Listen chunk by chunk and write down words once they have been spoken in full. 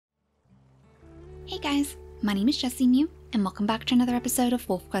Hey guys, my name is JessiMew, and welcome back to another episode of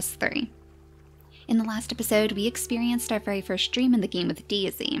WolfQuest 3. In the last episode, we experienced our very first dream in the game with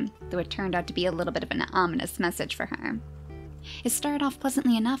Daisy, though it turned out to be a little bit of an ominous message for her. It started off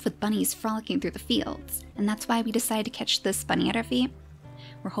pleasantly enough with bunnies frolicking through the fields, and that's why we decided to catch this bunny at our feet.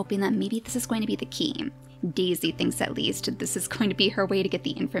 We're hoping that maybe this is going to be the key. Daisy thinks at least this is going to be her way to get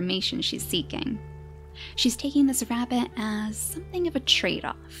the information she's seeking. She's taking this rabbit as something of a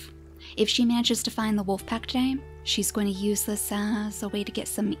trade-off. If she manages to find the wolf pack today, she's going to use this as a way to get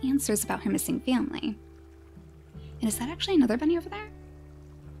some answers about her missing family. And is that actually another bunny over there?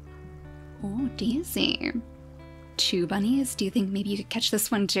 Oh, Daisy. 2 bunnies? Do you think maybe you could catch this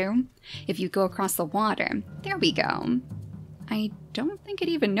one too? If you go across the water. There we go. I don't think it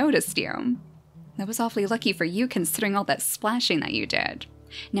even noticed you. That was awfully lucky for you considering all that splashing that you did.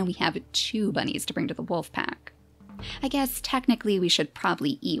 Now we have 2 bunnies to bring to the wolf pack. I guess technically we should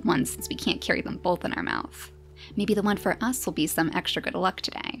probably eat one since we can't carry them both in our mouth. Maybe the one for us will be some extra good luck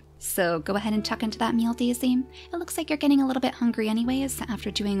today. So go ahead and tuck into that meal, Daisy. It looks like you're getting a little bit hungry anyways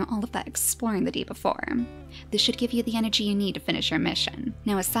after doing all of that exploring the day before. This should give you the energy you need to finish your mission.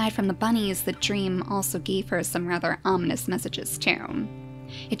 Now aside from the bunnies, the dream also gave her some rather ominous messages too.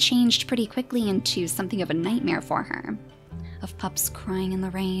 It changed pretty quickly into something of a nightmare for her. Of pups crying in the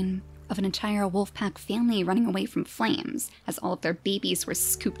rain, of an entire wolf pack family running away from flames as all of their babies were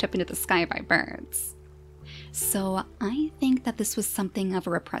scooped up into the sky by birds. So I think that this was something of a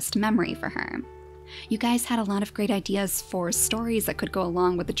repressed memory for her. You guys had a lot of great ideas for stories that could go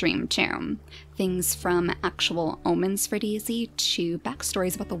along with the dream too. Things from actual omens for Daisy to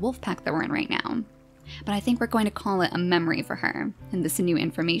backstories about the wolf pack that we're in right now. But I think we're going to call it a memory for her, and this new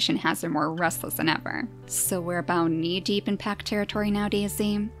information has her more restless than ever. So we're about knee-deep in pack territory now,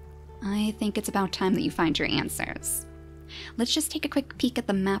 Daisy. I think it's about time that you find your answers. Let's just take a quick peek at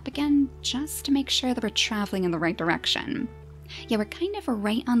the map again, just to make sure that we're traveling in the right direction. Yeah, we're kind of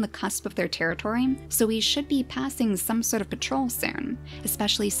right on the cusp of their territory, so we should be passing some sort of patrol soon,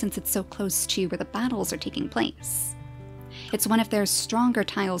 especially since it's so close to where the battles are taking place. It's one of their stronger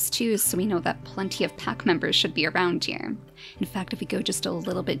tiles too, so we know that plenty of pack members should be around here. In fact, if we go just a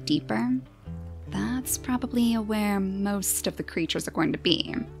little bit deeper, that's probably where most of the creatures are going to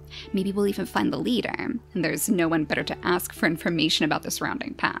be. Maybe we'll even find the leader, and there's no one better to ask for information about the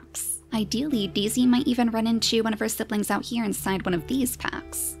surrounding packs. Ideally, Daisy might even run into one of her siblings out here inside one of these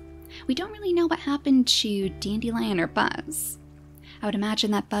packs. We don't really know what happened to Dandelion or Buzz. I would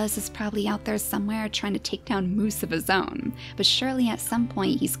imagine that Buzz is probably out there somewhere trying to take down moose of his own, but surely at some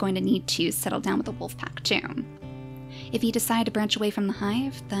point he's going to need to settle down with the wolf pack too. If he decided to branch away from the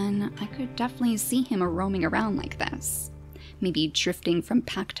Hive, then I could definitely see him roaming around like this. Maybe drifting from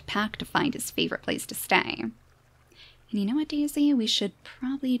pack to find his favorite place to stay. And you know what, Daisy? We should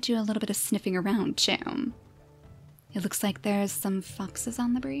probably do a little bit of sniffing around too. It looks like there's some foxes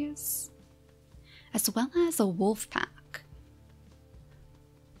on the breeze, as well as a wolf pack.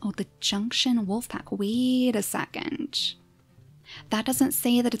 Oh, the Junction wolf pack. Wait a second. That doesn't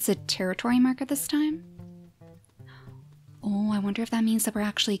say that it's a territory marker this time? Oh, I wonder if that means that we're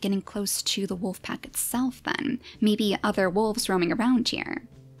actually getting close to the wolf pack itself then. Maybe other wolves roaming around here.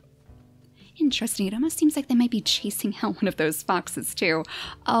 Interesting, it almost seems like they might be chasing out one of those foxes too.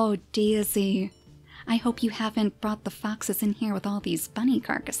 Oh, Daisy. I hope you haven't brought the foxes in here with all these bunny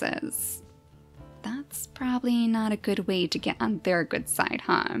carcasses. That's probably not a good way to get on their good side,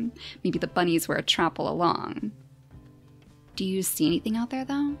 huh? Maybe the bunnies were a trap all along. Do you see anything out there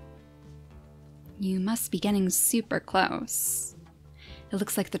though? You must be getting super close. It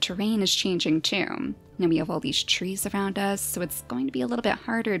looks like the terrain is changing too. Now we have all these trees around us, so it's going to be a little bit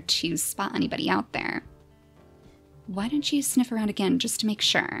harder to spot anybody out there. Why don't you sniff around again just to make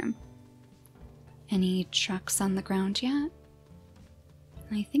sure? Any tracks on the ground yet?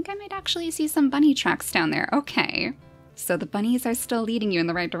 I think I might actually see some bunny tracks down there. Okay, so the bunnies are still leading you in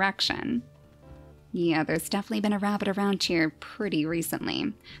the right direction. Yeah, there's definitely been a rabbit around here pretty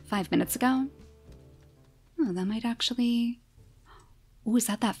recently. 5 minutes ago. Oh, that might actually... Oh, is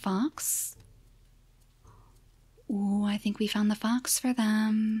that fox? Oh, I think we found the fox for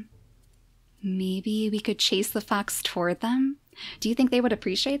them. Maybe we could chase the fox toward them? Do you think they would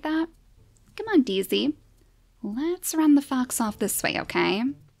appreciate that? Come on, Daisy. Let's run the fox off this way, okay?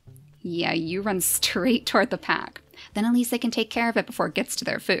 Yeah, you run straight toward the pack. Then at least they can take care of it before it gets to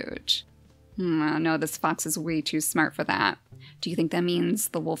their food. No, this fox is way too smart for that. Do you think that means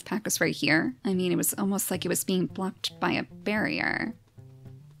the wolf pack is right here? I mean, it was almost like it was being blocked by a barrier.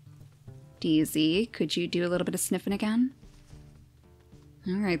 Daisy, could you do a little bit of sniffing again?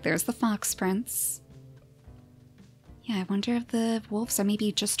 Alright, there's the fox prints. Yeah, I wonder if the wolves are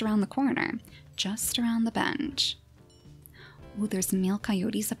maybe just around the corner. just around the bend. Ooh, there's male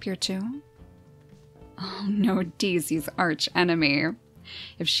coyotes up here too. Oh no, Daisy's arch enemy.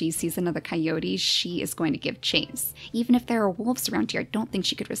 If she sees another coyote, she is going to give chase. Even if there are wolves around here, I don't think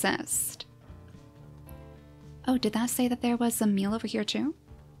she could resist. Oh, did that say that there was a mule over here too?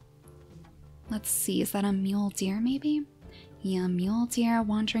 Let's see, is that a mule deer maybe? Yeah, mule deer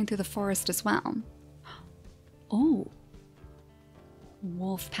wandering through the forest as well. Oh.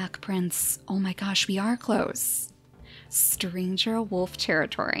 Wolf pack prints. Oh my gosh, we are close. Stranger wolf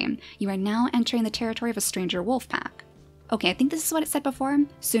territory. You are now entering the territory of a stranger wolf pack. Okay, I think this is what it said before.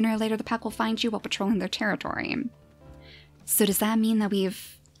 Sooner or later the pack will find you while patrolling their territory. So does that mean that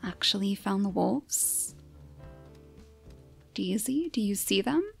we've actually found the wolves? Daisy, do you see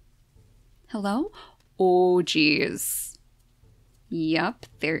them? Hello? Oh, geez. Yep,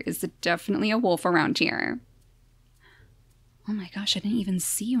 there is definitely a wolf around here. Oh my gosh, I didn't even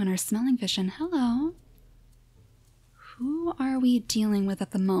see you in our smelling vision. Hello? Who are we dealing with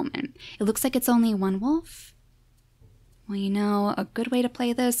at the moment? It looks like it's only one wolf. Well, you know, a good way to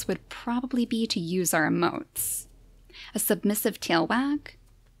play this would probably be to use our emotes. A submissive tail wag?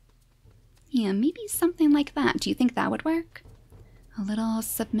 Yeah, maybe something like that. Do you think that would work? A little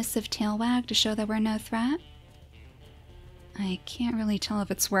submissive tail wag to show that we're no threat? I can't really tell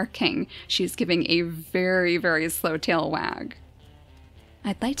if it's working. She's giving a very, very slow tail wag.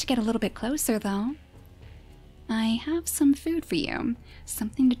 I'd like to get a little bit closer, though. I have some food for you.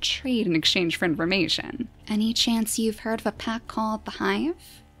 Something to trade in exchange for information. Any chance you've heard of a pack called the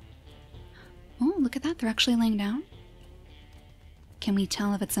Hive? Oh, look at that. They're actually laying down. Can we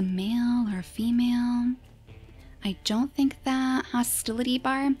tell if it's a male or a female? I don't think that hostility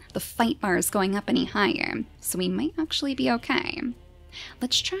bar, the fight bar, is going up any higher, so we might actually be okay.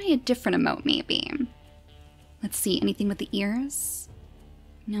 Let's try a different emote, maybe. Let's see, anything with the ears?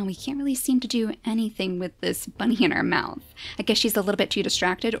 No, we can't really seem to do anything with this bunny in our mouth. I guess she's a little bit too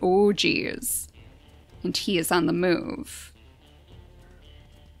distracted. Oh, geez. And he is on the move.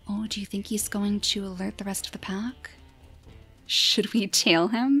 Oh, do you think he's going to alert the rest of the pack? Should we tail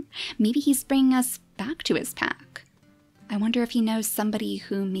him? Maybe he's bringing us back to his pack. I wonder if he knows somebody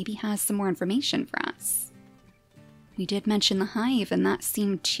who maybe has some more information for us. We did mention the Hive, and that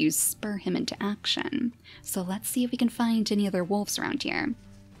seemed to spur him into action. So let's see if we can find any other wolves around here.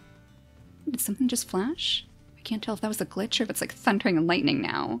 Did something just flash? I can't tell if that was a glitch or if it's like thundering and lightning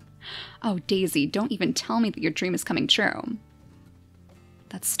now. Oh, Daisy, don't even tell me that your dream is coming true.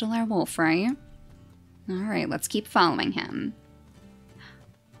 That's still our wolf, right? Alright, let's keep following him.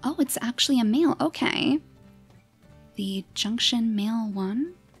 Oh, it's actually a male. Okay. The Junction Male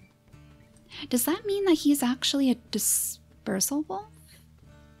 1? Does that mean that he's actually a dispersal wolf?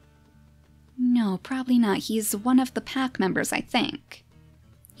 No, probably not. He's one of the pack members, I think.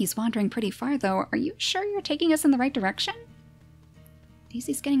 He's wandering pretty far, though. Are you sure you're taking us in the right direction?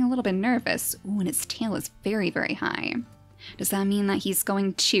 Daisy's getting a little bit nervous. Ooh, and his tail is very, very high. Does that mean that he's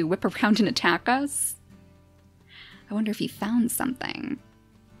going to whip around and attack us? I wonder if he found something.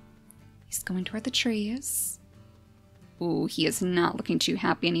 He's going toward the trees. Ooh, he is not looking too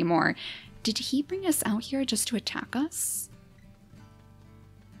happy anymore. Did he bring us out here just to attack us?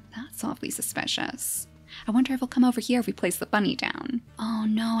 That's awfully suspicious. I wonder if he'll come over here if we place the bunny down. Oh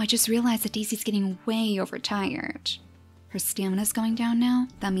no, I just realized that Daisy's getting way overtired. Her stamina's going down now.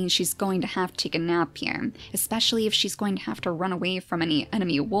 That means she's going to have to take a nap here, especially if she's going to have to run away from any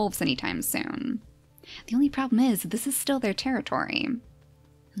enemy wolves anytime soon. The only problem is, this is still their territory.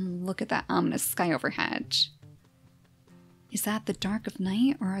 Look at that ominous sky overhead. Is that the dark of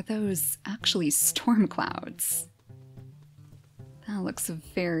night, or are those actually storm clouds? That looks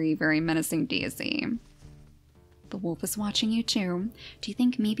very, very menacing, Daisy. The wolf is watching you too. Do you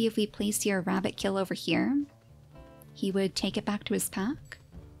think maybe if we place your rabbit kill over here, he would take it back to his pack?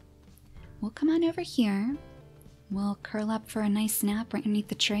 We'll come on over here. We'll curl up for a nice nap right underneath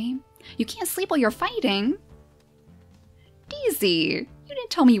the tree. You can't sleep while you're fighting! Daisy! You didn't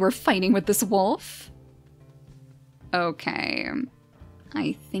tell me you were fighting with this wolf! Okay.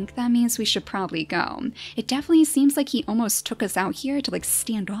 I think that means we should probably go. It definitely seems like he almost took us out here to like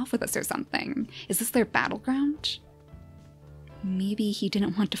stand off with us or something. Is this their battleground? Maybe he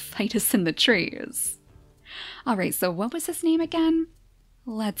didn't want to fight us in the trees. Alright, so what was his name again?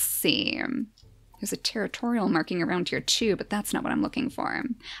 Let's see. There's a territorial marking around here too, but that's not what I'm looking for.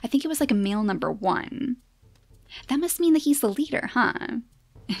 I think it was like a male number 1. That must mean that he's the leader, huh?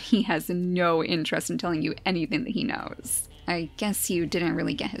 He has no interest in telling you anything that he knows. I guess you didn't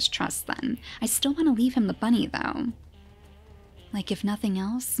really get his trust then. I still want to leave him the bunny though. Like if nothing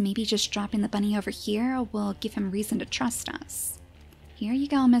else, maybe just dropping the bunny over here will give him reason to trust us. Here you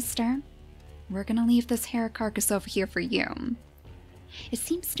go, mister. We're gonna leave this hare carcass over here for you. It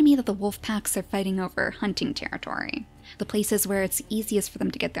seems to me that the wolf packs are fighting over hunting territory, the places where it's easiest for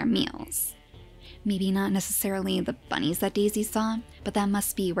them to get their meals. Maybe not necessarily the bunnies that Daisy saw, but that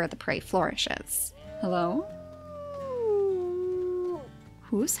must be where the prey flourishes. Hello?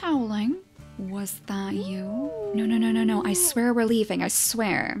 Who's howling? Was that you? No. I swear we're leaving, I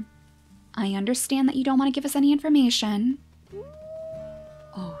swear. I understand that you don't want to give us any information.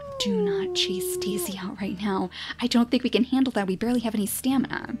 Oh, do not chase Daisy out right now. I don't think we can handle that. We barely have any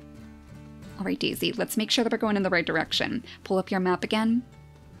stamina. Alright, Daisy, let's make sure that we're going in the right direction. Pull up your map again.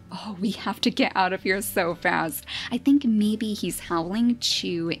 Oh, we have to get out of here so fast. I think maybe he's howling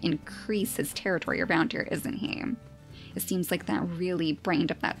to increase his territory around here, isn't he? It seems like that really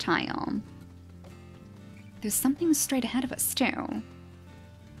brained up that tile. There's something straight ahead of us, too.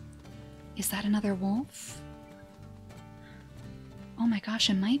 Is that another wolf? Oh my gosh,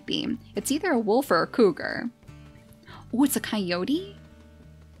 it might be. It's either a wolf or a cougar. Oh, it's a coyote?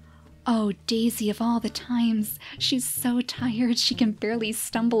 Oh, Daisy, of all the times. She's so tired she can barely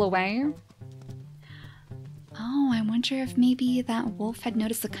stumble away. Oh, I wonder if maybe that wolf had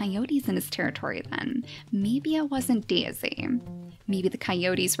noticed the coyotes in his territory then. Maybe it wasn't Daisy. Maybe the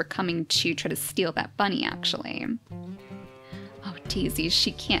coyotes were coming to try to steal that bunny, actually. Oh, Daisy,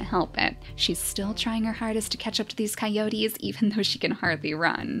 she can't help it. She's still trying her hardest to catch up to these coyotes, even though she can hardly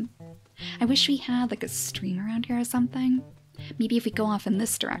run. I wish we had, like, a stream around here or something. Maybe if we go off in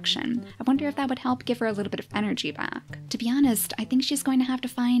this direction. I wonder if that would help give her a little bit of energy back. To be honest, I think she's going to have to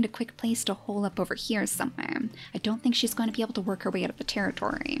find a quick place to hole up over here somewhere. I don't think she's going to be able to work her way out of the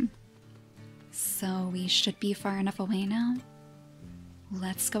territory. So we should be far enough away now?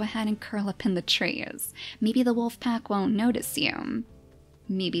 Let's go ahead and curl up in the trees. Maybe the wolf pack won't notice you.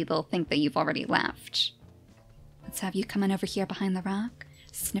 Maybe they'll think that you've already left. Let's have you come on over here behind the rock.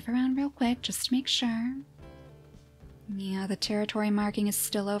 Sniff around real quick just to make sure. Yeah, the territory marking is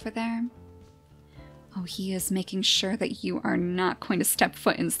still over there. Oh, he is making sure that you are not going to step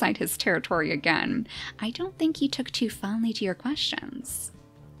foot inside his territory again. I don't think he took too fondly to your questions.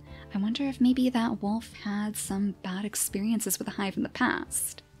 I wonder if maybe that wolf had some bad experiences with the Hive in the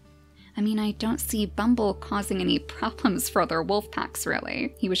past. I mean, I don't see Bumble causing any problems for other wolf packs,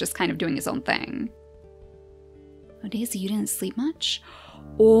 really. He was just kind of doing his own thing. Oh, Daisy, you didn't sleep much?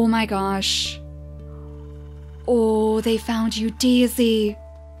 Oh my gosh. Oh, they found you, Daisy.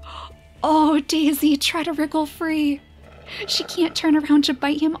 Oh, Daisy, try to wriggle free. She can't turn around to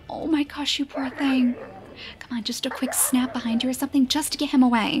bite him. Oh my gosh, you poor thing. Come on, just a quick snap behind you or something just to get him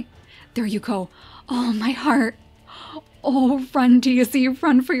away. There you go. Oh, my heart. Oh, run, Daisy,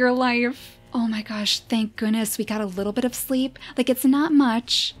 run for your life. Oh my gosh, thank goodness we got a little bit of sleep. Like, it's not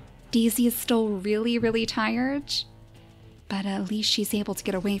much. Daisy is still really, really tired. But at least she's able to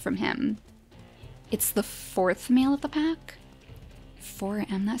get away from him. It's the fourth male of the pack?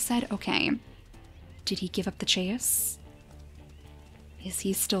 4M, that said? Okay. Did he give up the chase? Is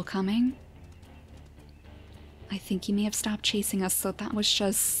he still coming? I think he may have stopped chasing us, so that was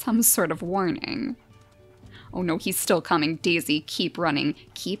just some sort of warning. Oh no, he's still coming. Daisy, keep running.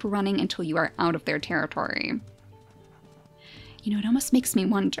 Keep running until you are out of their territory. You know, it almost makes me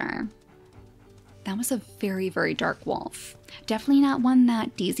wonder. That was a very, very dark wolf. Definitely not one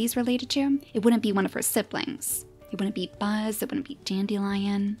that Daisy's related to. It wouldn't be one of her siblings. It wouldn't be Buzz, it wouldn't be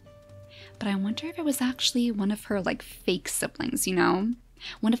Dandelion. But I wonder if it was actually one of her, like, fake siblings, you know?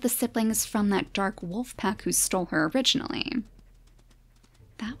 One of the siblings from that dark wolf pack who stole her originally.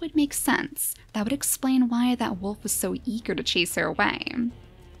 That would make sense. That would explain why that wolf was so eager to chase her away.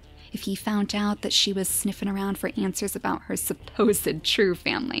 If he found out that she was sniffing around for answers about her supposed true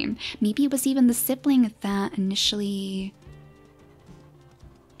family, maybe it was even the sibling that initially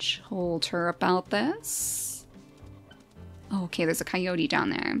told her about this. Oh, okay, there's a coyote down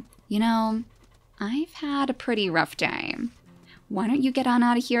there. You know, I've had a pretty rough day. Why don't you get on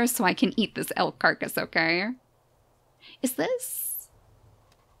out of here so I can eat this elk carcass, okay? Is this...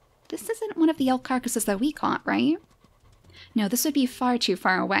 This isn't one of the elk carcasses that we caught, right? No, this would be far too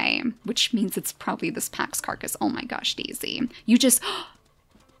far away, which means it's probably this pack's carcass. Oh my gosh, Daisy. You just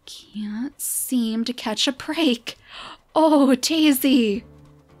can't seem to catch a break. Oh, Daisy.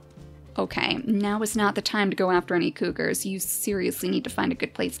 Okay, now is not the time to go after any cougars. You seriously need to find a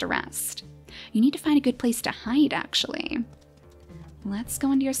good place to rest. You need to find a good place to hide, actually. Let's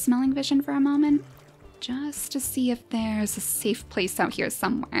go into your smelling vision for a moment, just to see if there's a safe place out here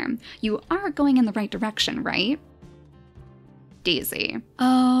somewhere. You are going in the right direction, right? Daisy.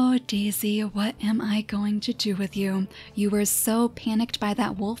 Oh, Daisy, what am I going to do with you? You were so panicked by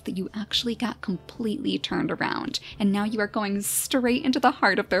that wolf that you actually got completely turned around, and now you are going straight into the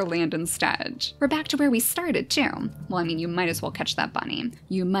heart of their land instead. We're back to where we started, too. Well, I mean, you might as well catch that bunny.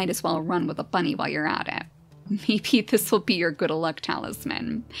 You might as well run with a bunny while you're at it. Maybe this will be your good luck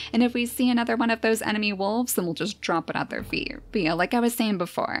talisman. And if we see another one of those enemy wolves, then we'll just drop it at their feet. But yeah, like I was saying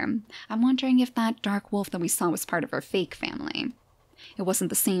before, I'm wondering if that dark wolf that we saw was part of her fake family. It wasn't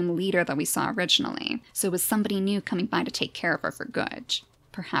the same leader that we saw originally, so it was somebody new coming by to take care of her for good.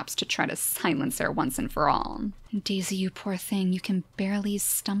 Perhaps to try to silence her once and for all. Daisy, you poor thing, you can barely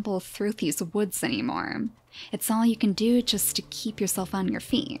stumble through these woods anymore. It's all you can do just to keep yourself on your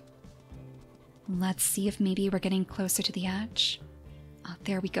feet. Let's see if maybe we're getting closer to the edge. Oh,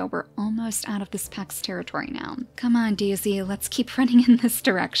 there we go. We're almost out of this pack's territory now. Come on, Daisy. Let's keep running in this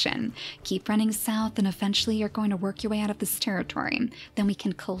direction. Keep running south, and eventually you're going to work your way out of this territory. Then we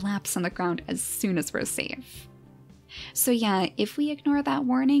can collapse on the ground as soon as we're safe. So yeah, if we ignore that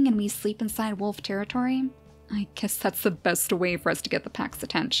warning and we sleep inside wolf territory, I guess that's the best way for us to get the pack's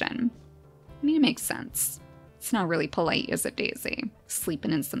attention. I mean, it makes sense. It's not really polite, is it, Daisy?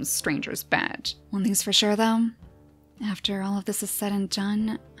 Sleeping in some stranger's bed. One thing's for sure, though. After all of this is said and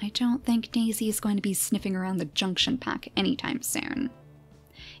done, I don't think Daisy is going to be sniffing around the junction pack anytime soon.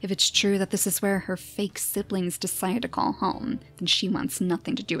 If it's true that this is where her fake siblings decided to call home, then she wants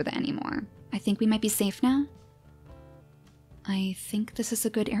nothing to do with it anymore. I think we might be safe now. I think this is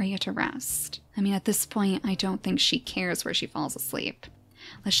a good area to rest. I mean, at this point, I don't think she cares where she falls asleep.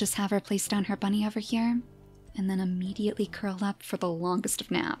 Let's just have her place down her bunny over here, and then immediately curl up for the longest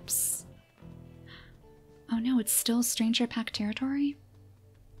of naps. Oh no, it's still stranger pack territory?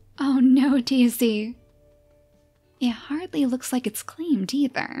 Oh no, Daisy. It hardly looks like it's claimed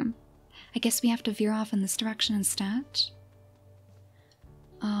either. I guess we have to veer off in this direction instead.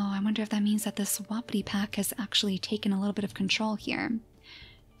 Oh, I wonder if that means that this Wapiti pack has actually taken a little bit of control here.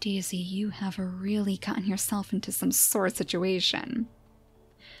 Daisy, you have really gotten yourself into some sore situation.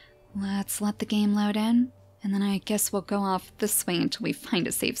 Let's let the game load in, and then I guess we'll go off this way until we find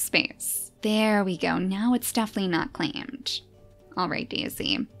a safe space. There we go, now it's definitely not claimed. Alright,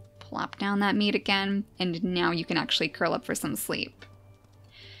 Daisy, plop down that meat again, and now you can actually curl up for some sleep.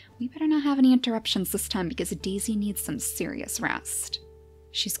 We better not have any interruptions this time because Daisy needs some serious rest.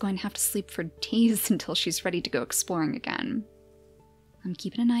 She's going to have to sleep for days until she's ready to go exploring again. I'm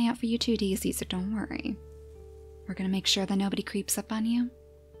keeping an eye out for you too, Daisy, so don't worry. We're gonna make sure that nobody creeps up on you.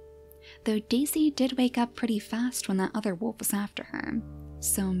 Though Daisy did wake up pretty fast when that other wolf was after her,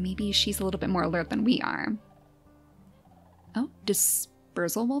 so maybe she's a little bit more alert than we are. Oh,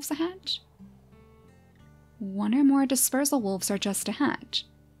 dispersal wolves ahead? One or more dispersal wolves are just ahead.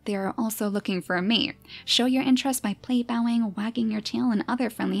 They are also looking for a mate. Show your interest by play bowing, wagging your tail, and other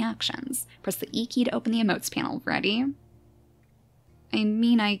friendly actions. Press the E key to open the emotes panel. Ready? I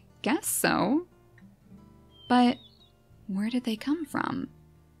mean, I guess so. But where did they come from?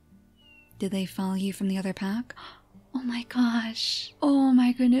 Did they follow you from the other pack? Oh my gosh. Oh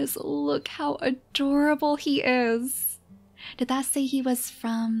my goodness, look how adorable he is. Did that say he was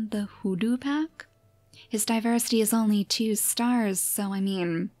from the Hoodoo pack? His diversity is only 2 stars, so I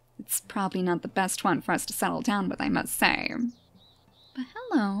mean, it's probably not the best one for us to settle down with, I must say. But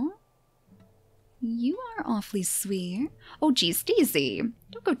hello. You are awfully sweet. Oh geez, Daisy,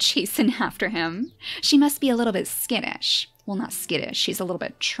 don't go chasing after him. She must be a little bit skittish. Well, not skittish, she's a little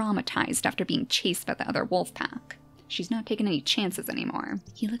bit traumatized after being chased by the other wolf pack. She's not taking any chances anymore.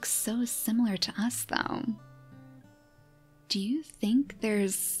 He looks so similar to us, though. Do you think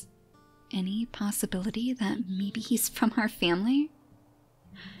there's any possibility that maybe he's from our family?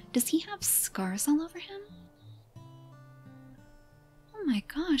 Does he have scars all over him? Oh my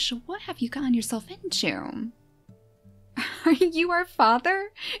gosh, what have you gotten yourself into? Are you our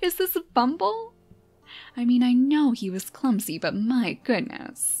father? Is this Bumble? I mean, I know he was clumsy, but my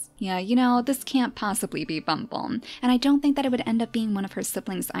goodness. Yeah, you know, this can't possibly be Bumble, and I don't think that it would end up being one of her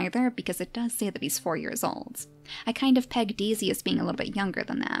siblings either, because it does say that he's 4 years old. I kind of peg Daisy as being a little bit younger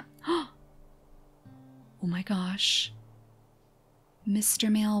than that. Oh my gosh.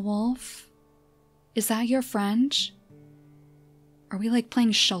 Mr. Male Wolf? Is that your friend? Are we like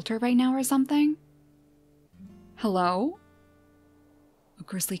playing shelter right now or something? Hello? A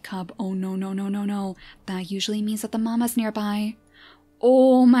grizzly cub. Oh no, no, no, no, no. That usually means that the mama's nearby.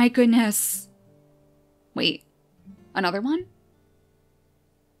 Oh my goodness. Wait, another one?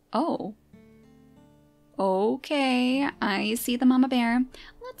 Oh. Okay, I see the mama bear.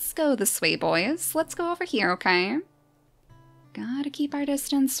 Let's go this way, boys. Let's go over here, okay? Gotta keep our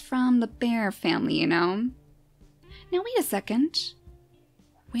distance from the bear family, you know? Now wait a second.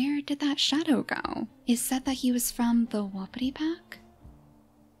 Where did that shadow go? It said that he was from the Wapiti pack?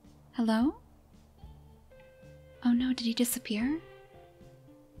 Hello? Oh no, did he disappear?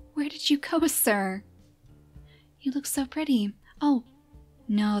 Where did you go, sir? You look so pretty. Oh,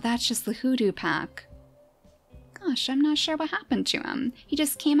 no, that's just the Hoodoo pack. Gosh, I'm not sure what happened to him. He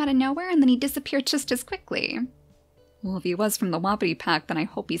just came out of nowhere and then he disappeared just as quickly. Well, if he was from the Wapiti pack, then I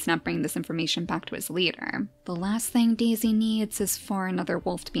hope he's not bringing this information back to his leader. The last thing Daisy needs is for another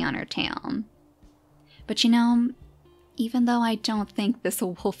wolf to be on her tail. But you know, even though I don't think this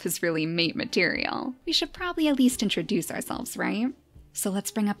wolf is really mate material, we should probably at least introduce ourselves, right? So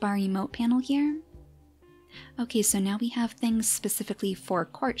let's bring up our emote panel here. Okay, so now we have things specifically for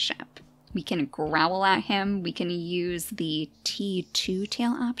courtship. We can growl at him, we can use the T2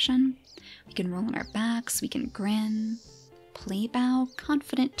 tail option, we can roll on our backs, we can grin, play bow,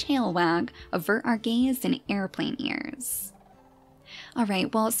 confident tail wag, avert our gaze, and airplane ears.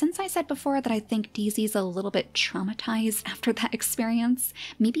 Alright, well, since I said before that I think Daisy's a little bit traumatized after that experience,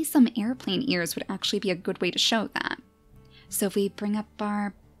 maybe some airplane ears would actually be a good way to show that. So if we bring up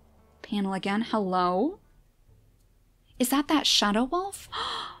our panel again, hello? Is that shadow wolf?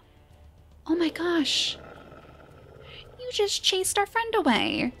 Oh my gosh. You just chased our friend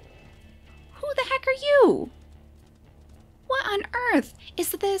away. Who the heck are you? What on earth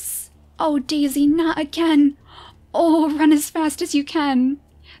is this? Oh, Daisy, not again. Oh, run as fast as you can.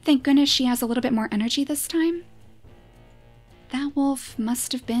 Thank goodness she has a little bit more energy this time. That wolf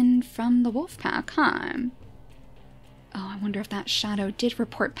must have been from the wolf pack, huh? Oh, I wonder if that shadow did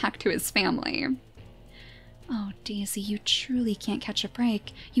report back to his family. Oh, Daisy, you truly can't catch a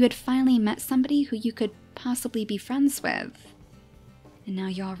break. You had finally met somebody who you could possibly be friends with. And now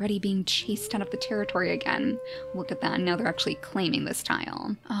you're already being chased out of the territory again. Look at that, now they're actually claiming this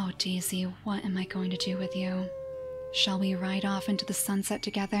tile. Oh, Daisy, what am I going to do with you? Shall we ride off into the sunset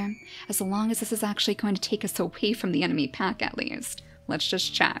together? As long as this is actually going to take us away from the enemy pack, at least. Let's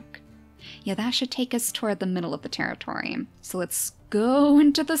just check. Yeah, that should take us toward the middle of the territory. So let's go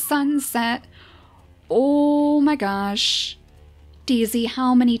into the sunset. Oh my gosh. Daisy,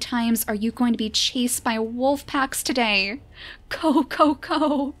 how many times are you going to be chased by wolf packs today? Go, go,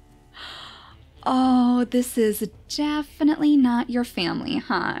 go. Oh, this is definitely not your family,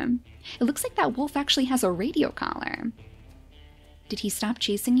 huh? It looks like that wolf actually has a radio collar. Did he stop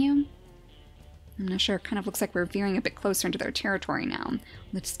chasing you? I'm not sure. It kind of looks like we're veering a bit closer into their territory now.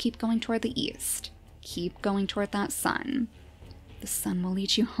 Let's keep going toward the east. Keep going toward that sun. The sun will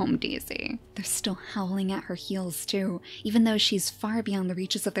lead you home, Daisy. They're still howling at her heels, too, even though she's far beyond the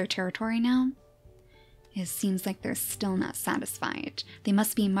reaches of their territory now. It seems like they're still not satisfied. They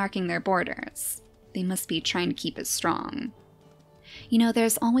must be marking their borders. They must be trying to keep it strong. You know,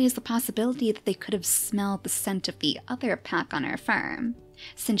 there's always the possibility that they could have smelled the scent of the other pack on her farm.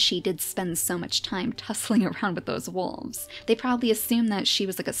 Since she did spend so much time tussling around with those wolves, they probably assumed that she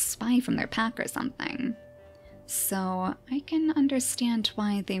was like a spy from their pack or something. So I can understand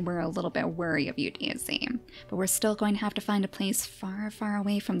why they were a little bit wary of you, Daisy, but we're still going to have to find a place far, far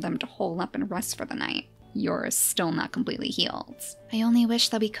away from them to hole up and rest for the night. You're still not completely healed. I only wish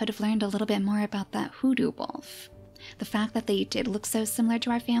that we could have learned a little bit more about that hoodoo wolf. The fact that they did look so similar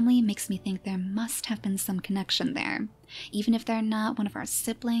to our family makes me think there must have been some connection there. Even if they're not one of our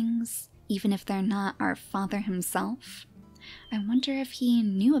siblings, even if they're not our father himself. I wonder if he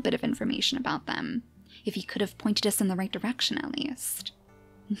knew a bit of information about them. If he could have pointed us in the right direction at least.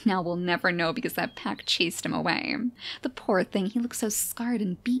 Now we'll never know because that pack chased him away. The poor thing, he looked so scarred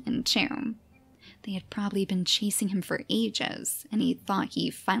and beaten too. They had probably been chasing him for ages, and he thought he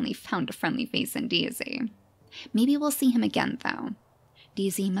finally found a friendly face in Daisy. Maybe we'll see him again, though.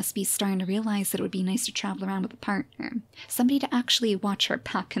 Daisy must be starting to realize that it would be nice to travel around with a partner. Somebody to actually watch her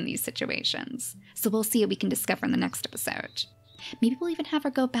pack in these situations. So we'll see what we can discover in the next episode. Maybe we'll even have her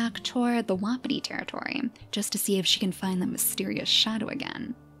go back toward the Wapiti territory, just to see if she can find that mysterious shadow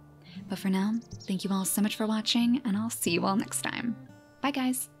again. But for now, thank you all so much for watching, and I'll see you all next time. Bye,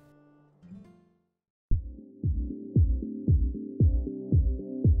 guys!